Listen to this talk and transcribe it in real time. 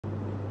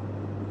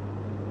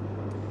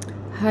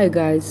Hi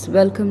guys,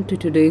 welcome to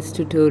today's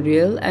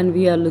tutorial, and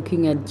we are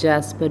looking at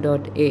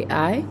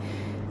Jasper.ai.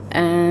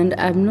 And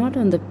I'm not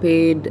on the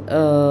paid,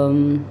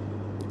 I'm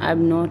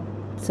not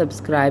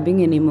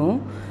subscribing anymore,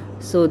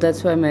 so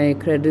that's why my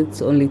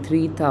credits only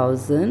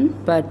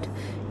 3000. But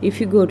if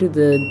you go to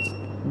the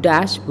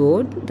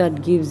dashboard,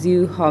 that gives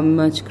you how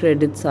much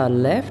credits are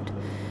left.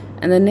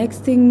 And the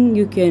next thing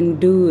you can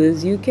do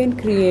is you can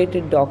create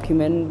a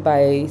document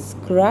by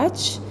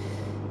scratch.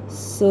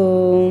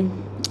 So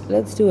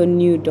let's do a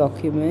new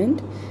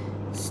document,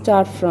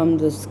 start from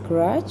the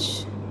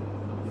scratch.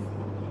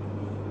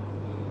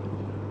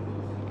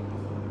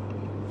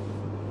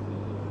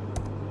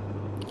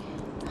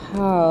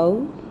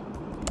 How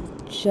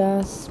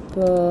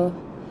Jasper.ai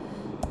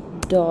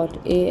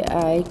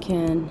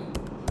can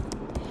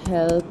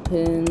help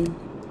in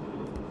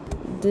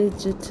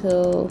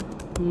digital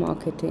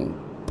marketing.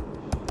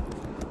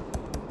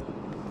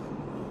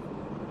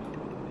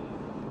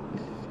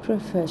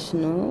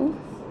 Professional.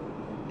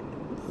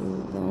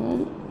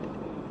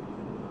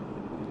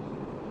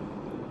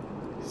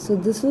 So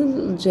this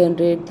will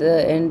generate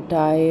the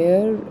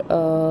entire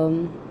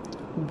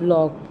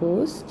blog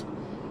post.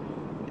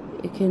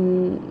 You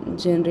can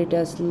generate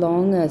as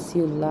long as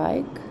you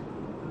like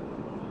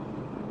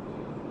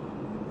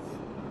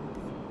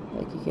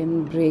you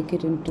can break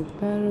it into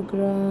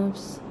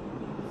paragraphs,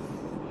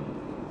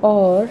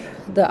 or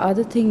the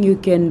other thing you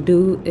can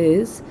do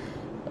is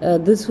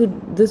this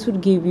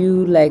would give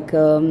you like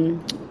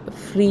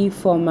free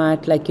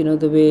format, like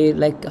the way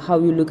like how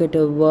you look at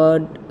a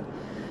word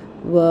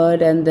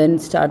and then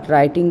start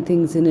writing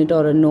things in it,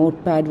 or a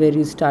notepad where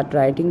you start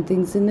writing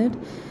things in it.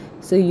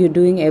 So you're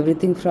doing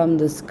everything from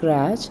the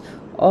scratch,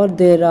 or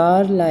there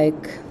are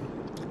like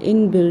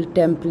inbuilt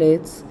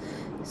templates.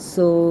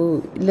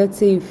 So let's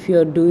say if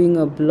you're doing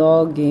a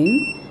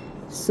blogging,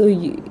 so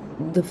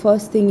the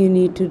first thing you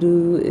need to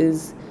do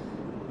is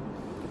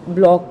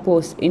blog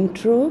post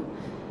intro.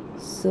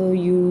 So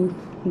you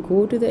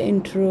go to the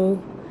intro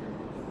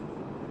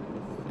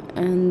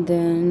and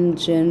then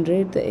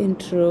generate the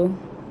intro.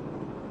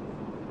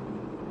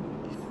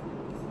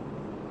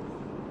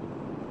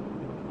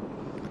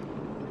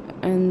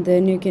 And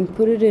then you can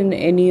put it in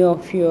any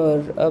of your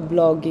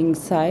blogging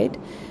site.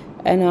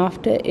 And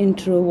after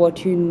intro,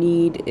 what you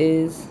need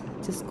is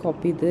just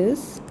copy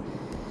this,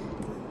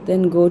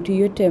 then go to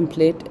your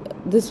template.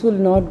 This will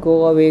not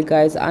go away,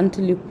 guys,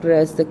 until you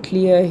press the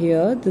clear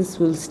here. This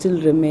will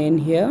still remain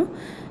here.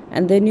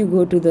 And then you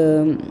go to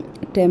the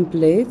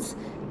templates,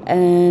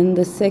 and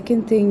the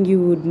second thing you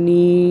would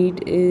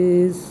need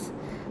is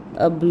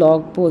a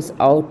blog post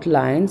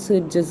outline. So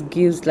it just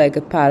gives like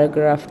a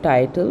paragraph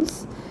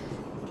titles,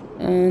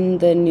 and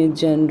then you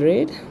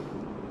generate.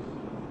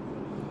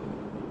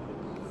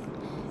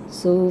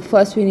 So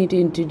first we need to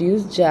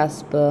introduce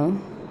Jasper,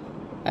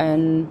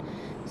 and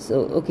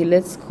so okay,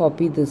 let's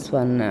copy this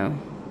one now.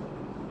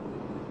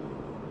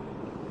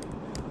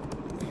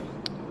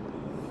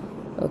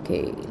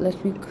 Okay,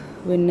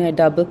 when I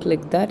double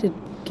click that, it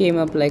came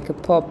up like a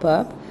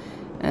pop-up.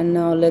 And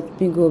now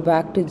let me go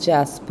back to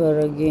Jasper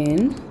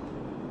again.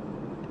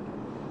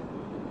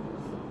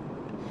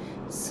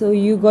 So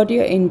you got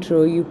your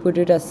intro, you put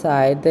it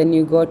aside, then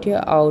you got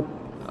your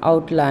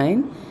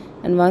outline,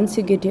 and once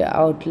you get your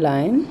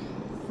outline,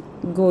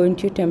 go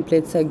into your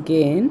templates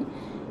again,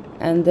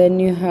 and then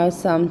you have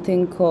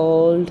something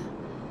called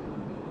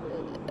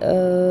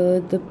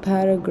the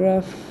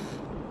paragraph.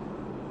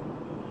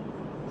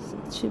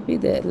 It should be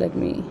there. Let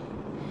me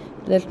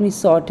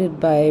sort it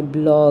by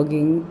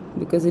blogging,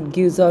 because it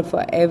gives out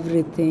for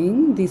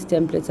everything. These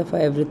templates are for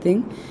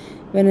everything.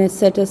 When I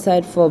set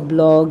aside for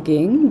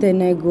blogging,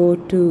 then I go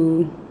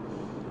to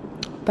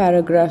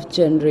paragraph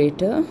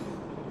generator,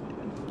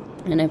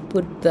 and I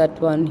put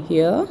that one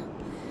here,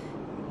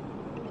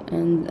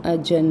 and I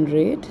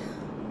generate.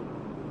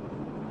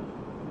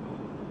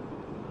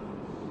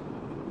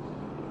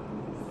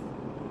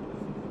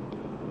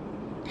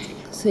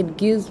 So it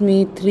gives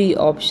me 3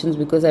 options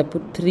because I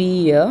put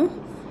 3 here,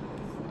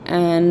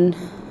 and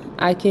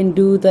I can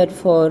do that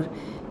for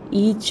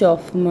each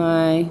of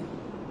my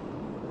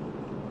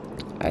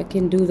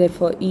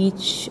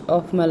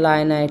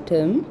line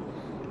item.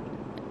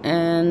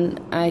 And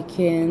I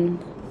can,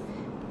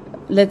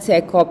 let's say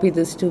I copy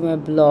this to my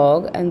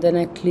blog, and then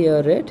I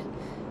clear it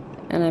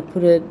and I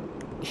put it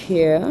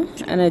here,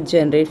 and I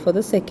generate for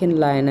the second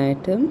line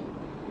item,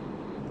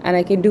 and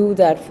I can do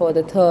that for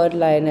the third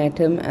line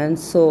item, and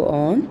so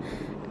on.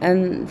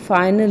 And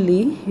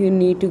finally you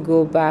need to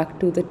go back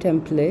to the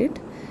template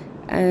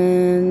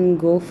and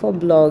go for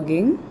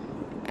blogging,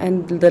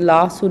 and the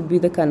last would be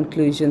the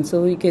conclusion.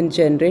 So you can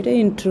generate an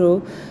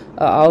intro,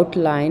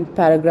 outline,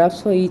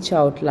 paragraphs for each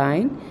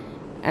outline,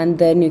 and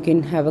then you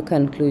can have a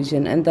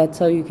conclusion. And that's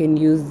how you can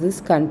use this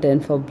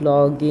content for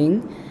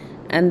blogging.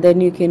 And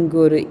then you can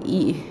go to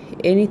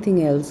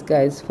anything else,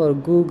 guys, for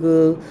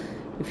Google.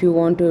 If you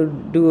want to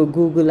do a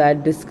Google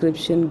ad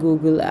description,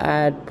 Google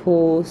ad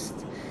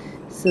post,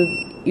 so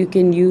you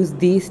can use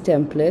these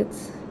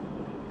templates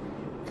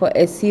for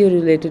SEO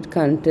related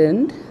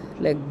content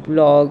like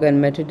blog and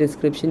meta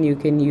description, you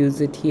can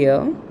use it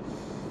here.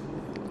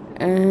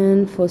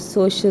 And for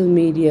social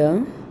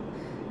media,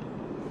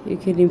 you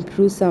can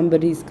improve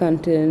somebody's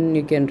content,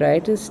 you can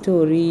write a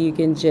story, you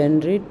can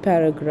generate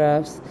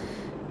paragraphs,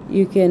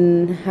 you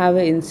can have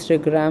an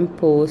Instagram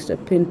post, a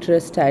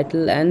Pinterest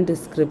title and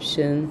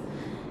description.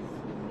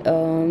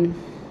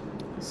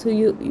 So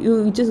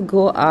you just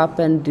go up,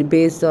 and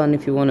based on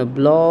if you want to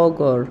blog,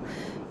 or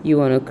you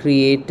want to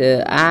create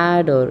an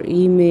ad or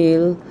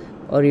email,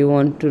 or you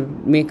want to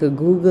make a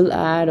Google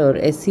ad, or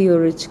SEO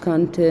rich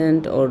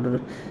content, or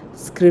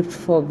script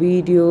for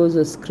videos,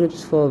 or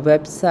scripts for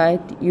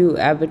website, you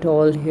have it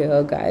all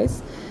here,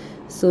 guys.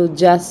 So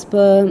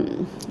Jasper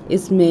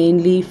is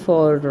mainly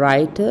for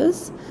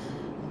writers.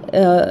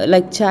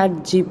 Like Chat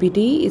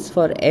GPT is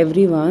for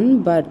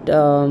everyone, but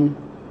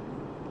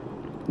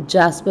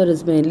Jasper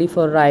is mainly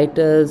for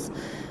writers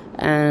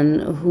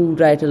and who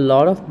write a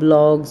lot of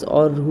blogs,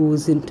 or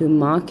who's into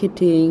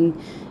marketing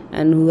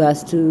and who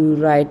has to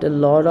write a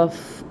lot of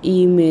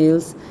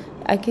emails.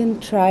 I can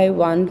try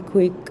one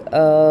quick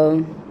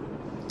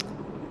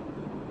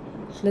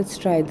let's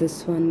try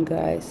this one,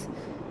 guys.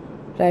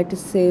 Write a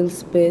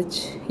sales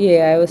pitch.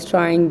 Yeah, I was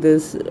trying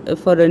this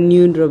for a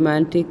new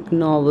romantic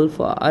novel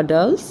for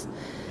adults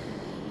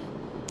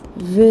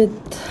with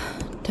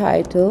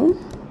title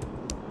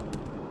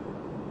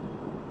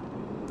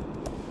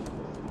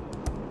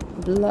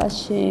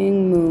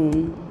Blushing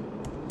Moon,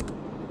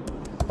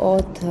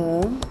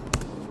 author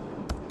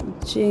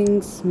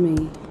Jinx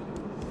Me.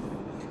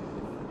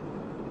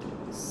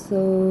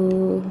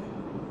 So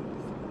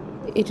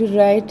it will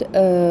write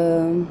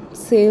a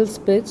sales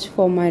pitch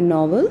for my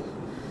novel,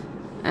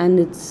 and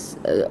its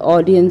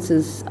audience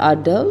is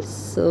adults,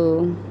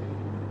 so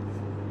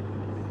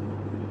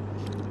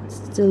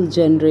still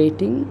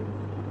generating.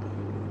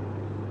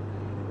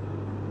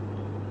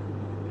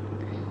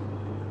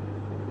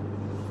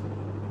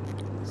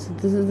 So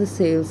this is the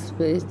sales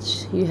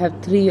pitch. You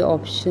have 3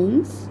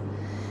 options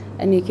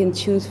and you can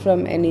choose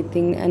from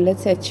anything, and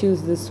let's say I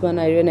choose this one.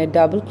 When I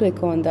double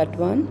click on that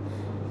one,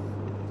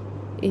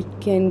 it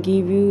can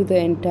give you the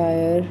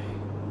entire,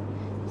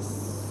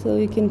 so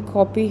you can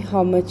copy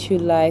how much you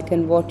like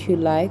and what you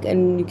like,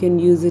 and you can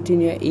use it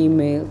in your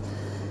email.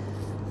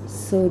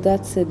 So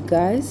that's it,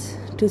 guys.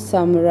 To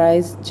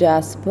summarize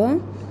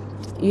Jasper,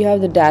 you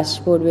have the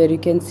dashboard where you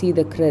can see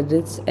the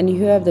credits, and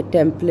you have the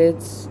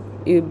templates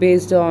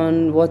based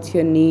on what's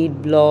your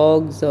need,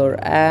 blogs or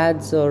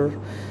ads or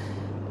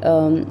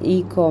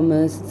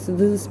e-commerce. So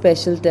this is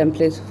special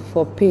templates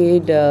for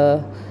paid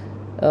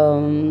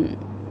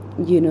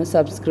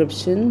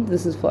subscription.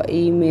 This is for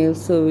email,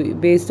 so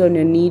based on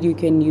your need you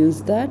can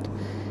use that.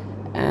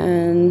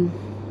 And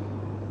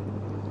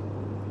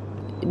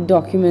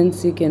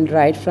documents you can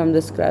write from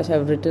the scratch.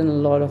 I've written a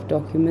lot of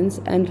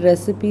documents. And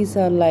recipes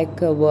are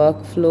like a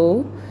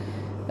workflow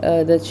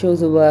that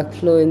shows a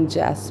workflow in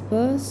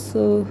Jasper.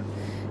 So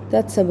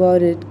that's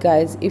about it,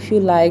 guys. If you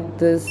like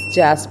this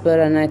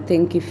Jasper, and I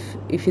think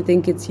if you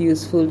think it's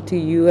useful to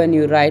you and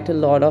you write a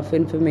lot of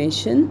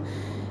information,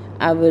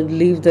 I will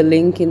leave the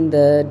link in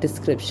the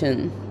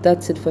description.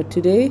 That's it for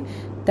today.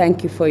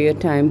 Thank you for your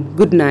time.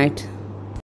 Good night.